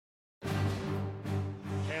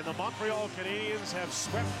the Montreal Canadiens have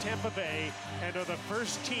swept Tampa Bay and are the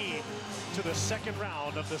first team to the second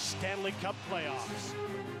round of the Stanley Cup playoffs.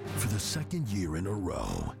 For the second year in a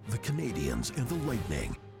row, the Canadiens and the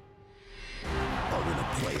Lightning are in a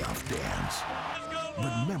playoff dance.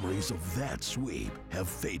 But memories of that sweep have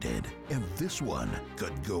faded, and this one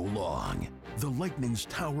could go long. The Lightning's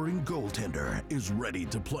towering goaltender is ready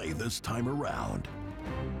to play this time around.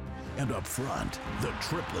 And up front, the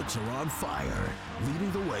triplets are on fire,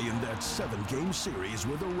 leading the way in that 7-game series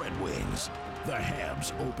with the Red Wings. The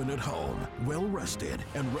Habs open at home, well-rested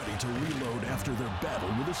and ready to reload after their battle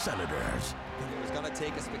with the Senators. It was going to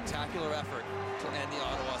take a spectacular effort to end the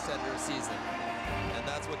Ottawa Senators season. And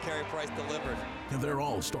that's what Carey Price delivered. And their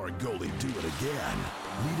all-star goalie do it again,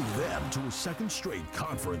 leading them to a second straight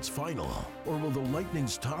conference final. Or will the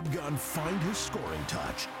Lightning's top gun find his scoring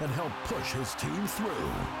touch and help push his team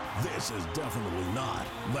through? This is definitely not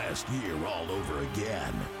last year all over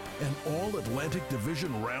again. An All-Atlantic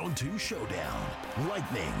Division Round 2 showdown.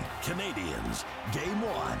 Lightning, Canadiens, Game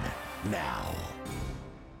 1, now.